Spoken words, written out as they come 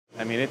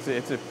I mean,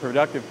 it's a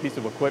productive piece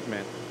of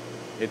equipment.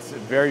 It's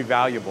very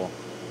valuable,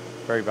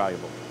 very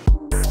valuable.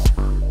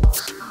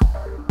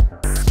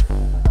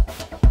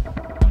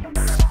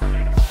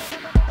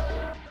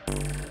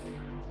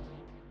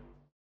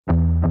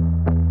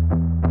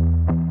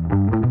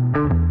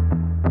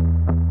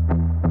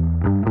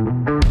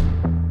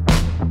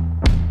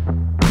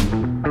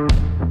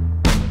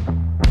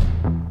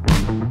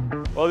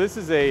 Well, this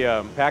is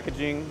a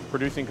packaging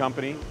producing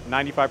company.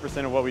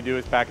 95% of what we do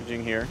is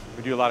packaging here.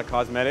 We do a lot of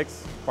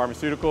cosmetics,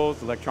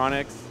 pharmaceuticals,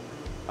 electronics,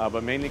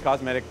 but mainly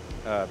cosmetic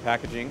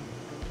packaging.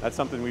 That's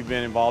something we've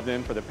been involved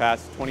in for the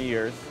past 20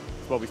 years.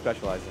 It's what we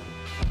specialize in.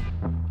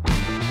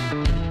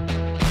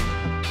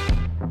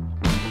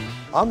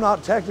 I'm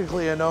not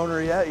technically an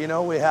owner yet. You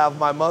know, we have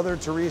my mother,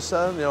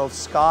 Teresa,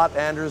 Scott,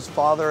 Andrew's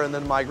father, and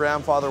then my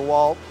grandfather,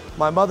 Walt.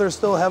 My mother's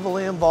still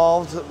heavily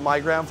involved. My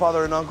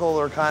grandfather and uncle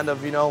are kind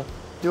of,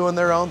 doing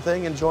their own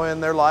thing, enjoying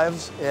their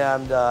lives.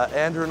 And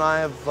Andrew and I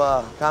have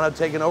kind of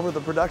taken over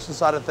the production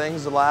side of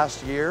things the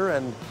last year.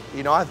 And,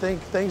 I think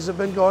things have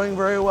been going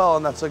very well.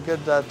 And that's a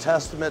good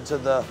testament to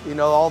the,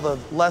 all the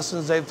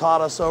lessons they've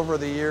taught us over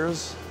the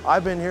years.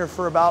 I've been here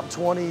for about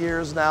 20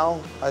 years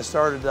now. I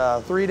started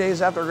 3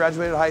 days after I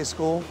graduated high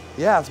school.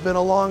 Yeah, it's been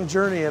a long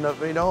journey and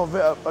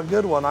a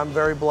good one. I'm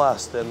very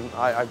blessed, and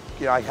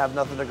I have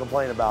nothing to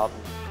complain about.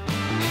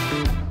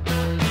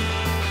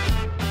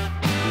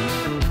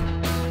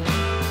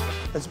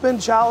 It's been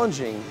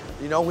challenging.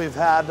 We've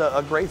had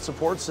a great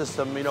support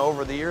system,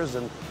 over the years,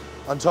 and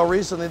until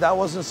recently, that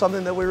wasn't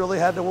something that we really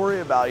had to worry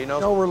about.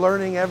 We're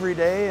learning every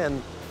day,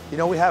 and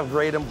we have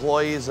great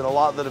employees and a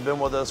lot that have been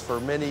with us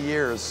for many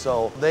years,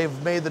 so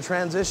they've made the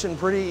transition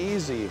pretty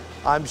easy.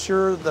 I'm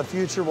sure the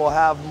future will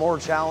have more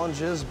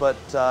challenges, but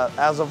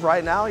as of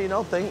right now,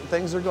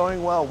 things are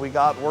going well. We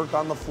got work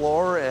on the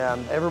floor,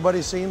 and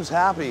everybody seems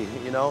happy,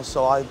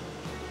 so I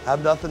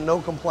have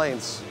no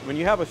complaints. When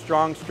you have a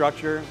strong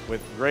structure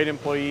with great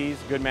employees,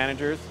 good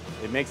managers,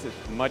 it makes it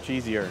much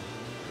easier.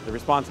 The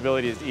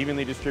responsibility is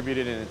evenly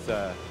distributed, and it's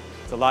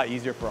a lot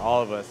easier for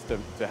all of us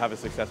to have a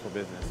successful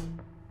business.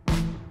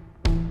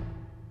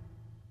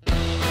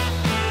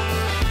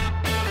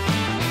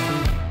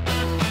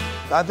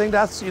 I think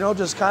that's,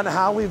 just kind of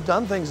how we've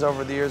done things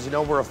over the years.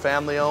 We're a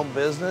family-owned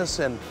business,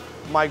 and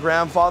my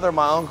grandfather,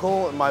 my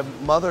uncle, and my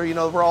mother,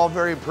 we're all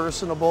very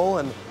personable,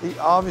 and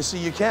obviously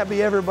you can't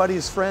be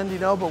everybody's friend,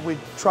 but we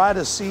try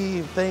to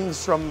see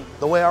things from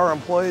the way our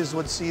employees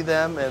would see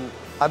them, and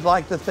I'd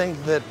like to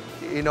think that,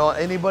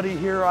 anybody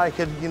here I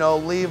could,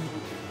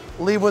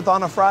 leave with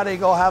on a Friday,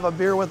 go have a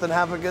beer with and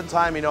have a good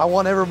time. I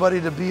want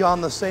everybody to be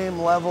on the same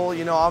level.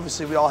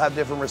 Obviously we all have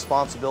different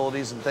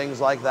responsibilities and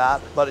things like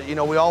that, but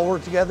we all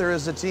work together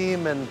as a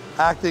team, and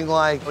acting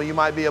like you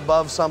might be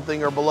above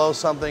something or below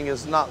something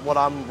is not what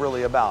I'm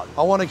really about.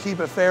 I want to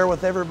keep it fair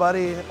with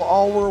everybody.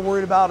 All we're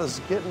worried about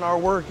is getting our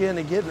work in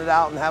and getting it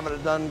out and having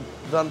it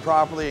done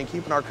properly and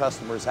keeping our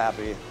customers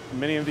happy.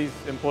 Many of these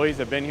employees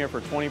have been here for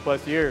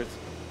 20+ years,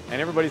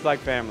 and everybody's like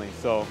family.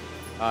 So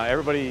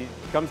everybody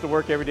comes to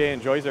work every day,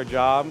 enjoys their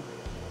job,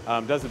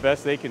 does the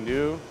best they can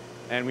do,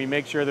 and we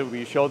make sure that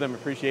we show them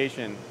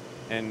appreciation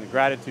and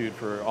gratitude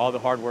for all the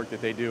hard work that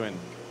they do, and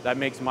that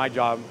makes my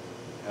job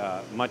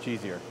much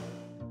easier.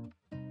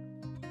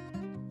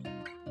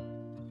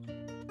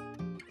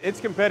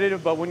 It's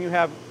competitive, but when you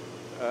have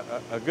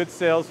a good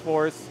sales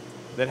force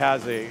that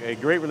has a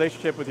great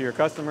relationship with your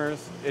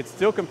customers, it's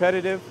still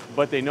competitive,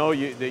 but they know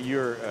that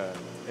you're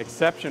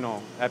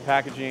exceptional at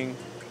packaging,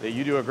 that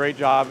you do a great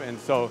job, and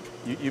so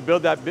you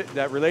build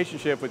that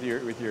relationship with your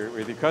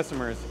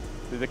customers.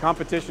 The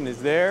competition is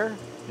there.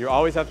 You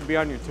always have to be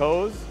on your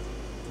toes,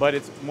 but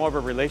it's more of a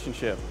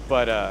relationship.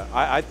 But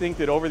I think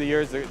that over the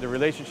years, the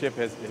relationship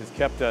has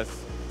kept us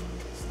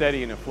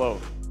steady and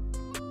afloat.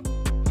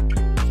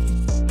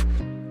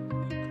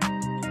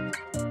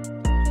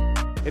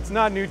 It's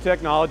not new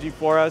technology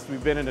for us.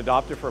 We've been an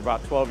adopter for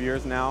about 12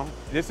 years now.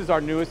 This is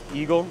our newest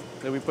eagle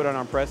that we put on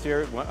our press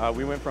here.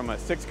 We went from a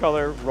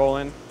 6-color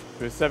roll-in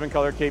to a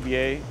 7-color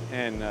KBA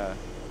and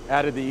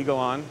added the eagle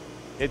on.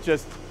 It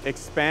just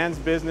expands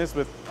business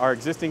with our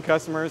existing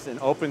customers and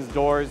opens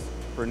doors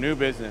for new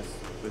business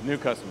with new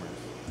customers.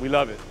 We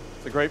love it.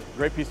 It's a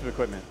great piece of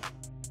equipment.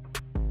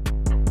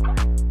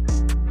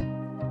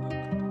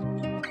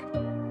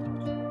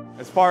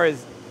 As far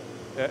as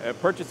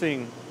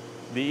purchasing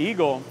the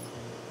eagle,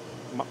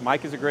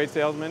 Mike is a great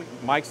salesman.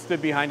 Mike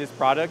stood behind his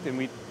product, and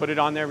we put it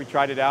on there, we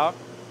tried it out,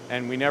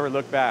 and we never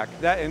looked back.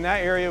 In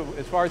that area,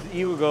 as far as the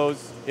eagle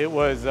goes, it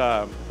was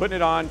putting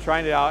it on,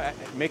 trying it out,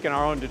 making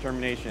our own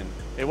determination.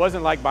 It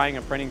wasn't like buying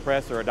a printing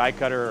press or a die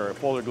cutter or a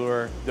folder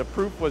gluer. The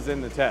proof was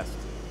in the test.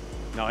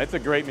 No, it's a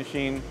great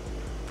machine.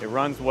 It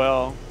runs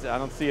well. I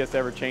don't see us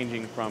ever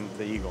changing from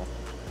the eagle.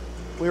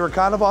 We were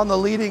kind of on the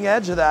leading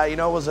edge of that. It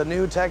was a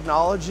new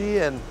technology,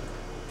 and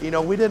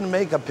we didn't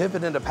make a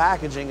pivot into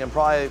packaging and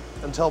probably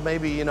until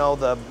maybe,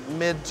 the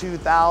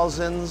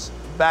mid-2000s.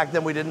 Back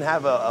then we didn't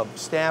have a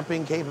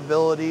stamping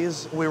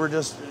capabilities. We were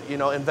just,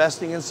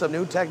 investing in some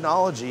new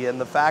technology, and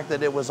the fact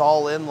that it was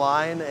all in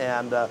line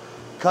and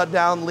cut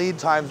down lead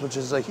times, which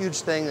is a huge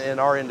thing in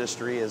our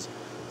industry, is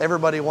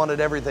everybody wanted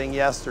everything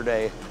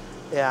yesterday.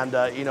 And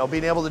you know,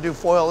 being able to do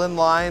foil in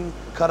line,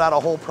 cut out a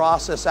whole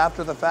process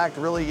after the fact,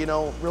 really, you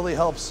know, really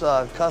helps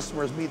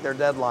customers meet their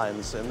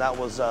deadlines. And that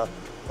was a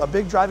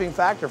big driving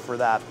factor for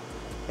that.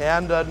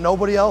 And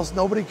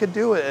nobody could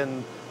do it.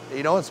 And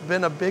you know, it's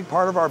been a big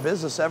part of our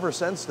business ever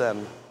since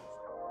then.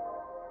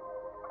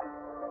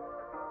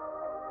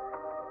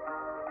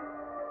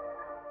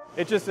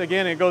 It just,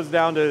 again, it goes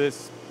down to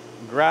this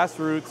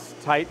grassroots,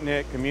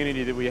 tight-knit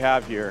community that we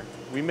have here.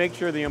 We make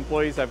sure the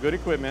employees have good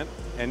equipment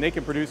and they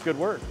can produce good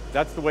work.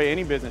 That's the way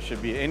any business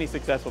should be, any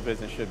successful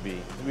business should be.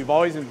 We've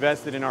always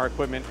invested in our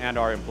equipment and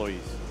our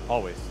employees,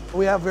 always.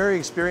 We have very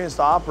experienced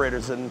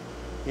operators, and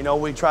you know,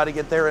 we try to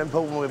get their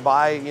input when we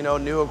buy, you know,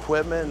 new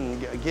equipment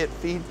and get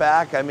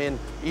feedback. I mean,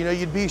 you know,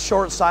 you'd be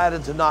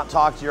short-sighted to not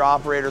talk to your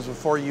operators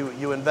before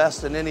you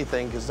invest in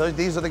anything, because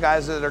these are the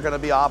guys that are going to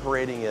be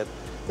operating it.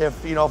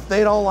 If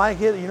they don't like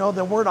it, you know,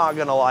 then we're not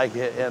going to like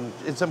it. And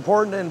it's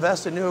important to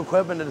invest in new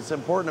equipment, and it's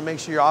important to make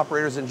sure your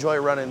operators enjoy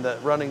running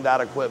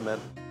that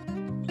equipment.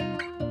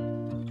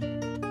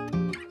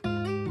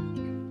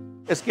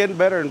 It's getting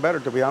better and better,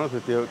 to be honest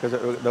with you,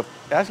 because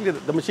actually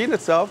the machine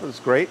itself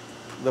is great.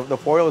 The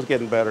foil is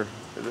getting better,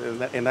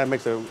 and that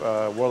makes a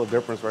world of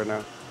difference right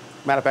now.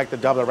 Matter of fact, the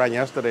job I ran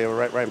yesterday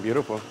ran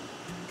beautiful.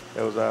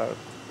 It was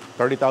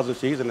 30,000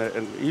 sheets,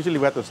 and usually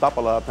we have to stop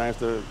a lot of times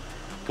to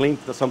clean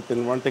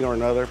something, one thing or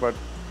another, but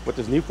with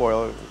this new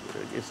foil,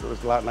 it's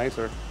a lot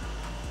nicer.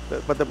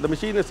 But the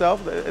machine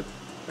itself, it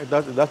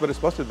does what it's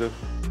supposed to do.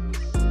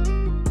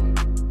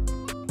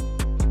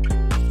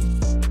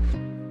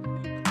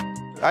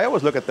 I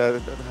always look at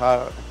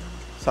how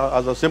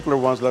the simpler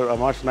ones are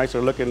much nicer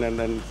looking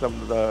than some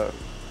of the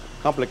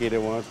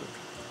complicated ones.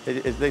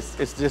 It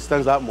just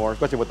stands out more,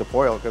 especially with the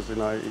foil, because you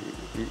know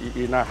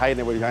you're not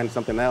hiding it behind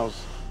something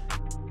else.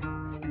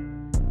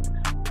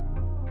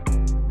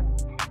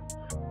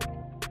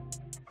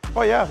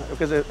 Oh yeah,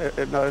 because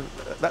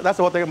that's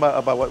the whole thing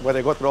about when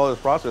they go through all this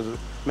process,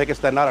 make it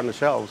stand out on the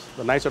shelves.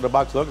 The nicer the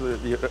box looks,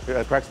 it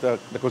attracts the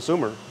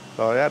consumer.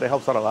 So yeah, that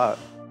helps out a lot.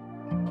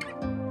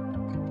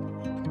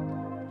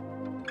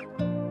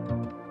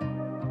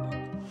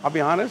 I'll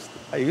be honest,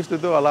 I used to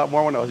do a lot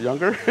more when I was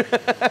younger.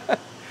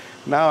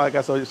 Now I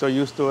got so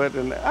used to it,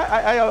 and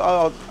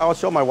I'll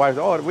show my wife,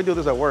 oh, we do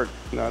this at work.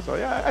 You know, so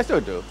yeah, I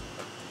still do,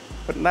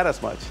 but not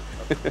as much.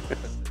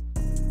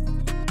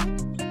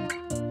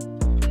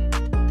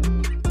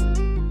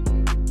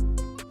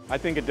 I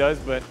think it does,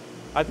 but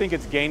I think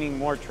it's gaining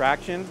more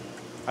traction.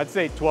 I'd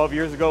say 12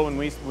 years ago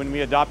when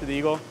we adopted the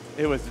Eagle,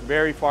 it was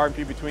very far and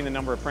few between the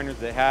number of printers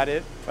that had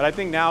it. But I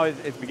think now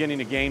it's beginning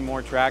to gain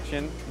more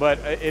traction. But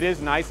it is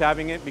nice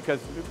having it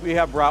because we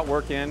have brought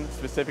work in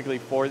specifically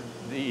for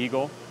the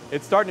Eagle.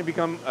 It's starting to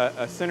become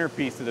a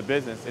centerpiece of the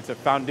business. It's a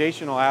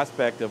foundational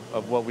aspect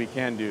of what we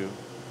can do.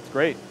 It's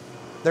great.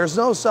 There's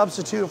no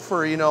substitute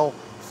for, you know,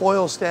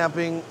 foil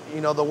stamping,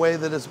 you know, the way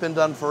that it's been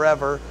done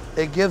forever.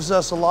 It gives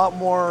us a lot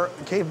more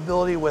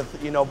capability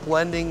with, you know,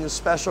 blending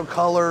special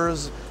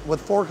colors.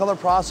 With 4-color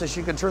process,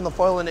 you can turn the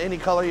foil into any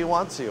color you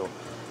want to.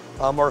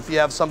 Or if you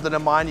have something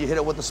in mind, you hit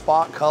it with a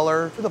spot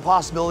color. The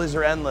possibilities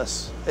are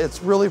endless.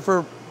 It's really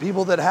for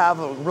people that have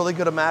a really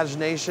good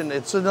imagination.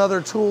 It's another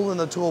tool in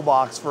the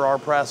toolbox for our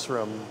press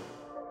room.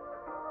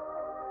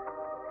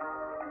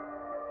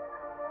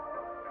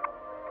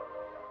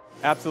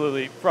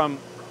 Absolutely. From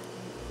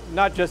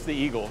not just the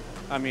Eagle.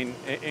 I mean,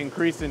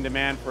 increase in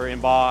demand for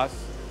emboss,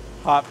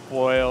 hot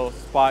foil,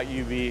 spot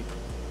UV.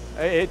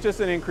 It's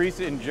just an increase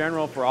in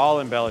general for all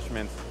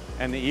embellishments,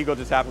 and the Eagle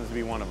just happens to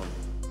be one of them.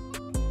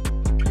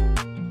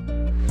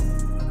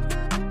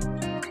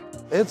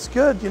 It's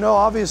good. You know,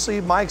 obviously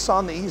Mike's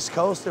on the East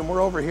Coast and we're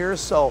over here,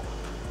 so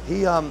he,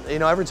 you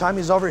know, every time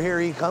he's over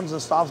here, he comes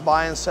and stops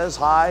by and says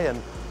hi.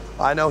 And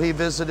I know he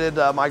visited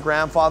my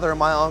grandfather and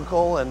my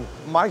uncle, and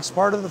Mike's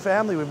part of the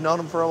family. We've known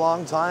him for a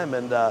long time,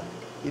 and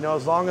you know,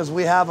 as long as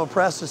we have a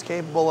press that's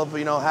capable of,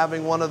 you know,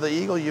 having one of the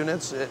Eagle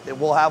units, it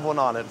will have one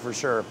on it for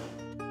sure.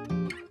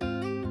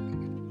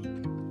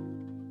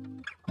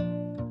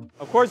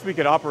 Of course, we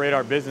could operate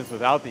our business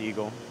without the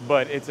Eagle,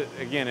 but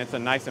again, it's a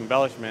nice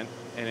embellishment,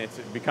 and it's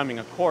becoming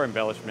a core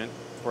embellishment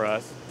for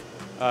us.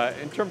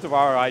 In terms of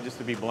ROI, just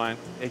to be blunt,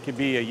 it could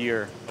be a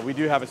year. But we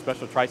do have a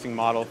special tricing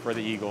model for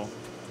the Eagle,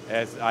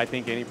 as I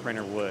think any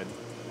printer would.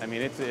 I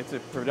mean, it's a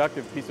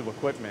productive piece of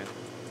equipment.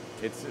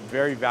 It's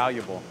very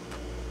valuable,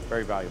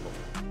 very valuable.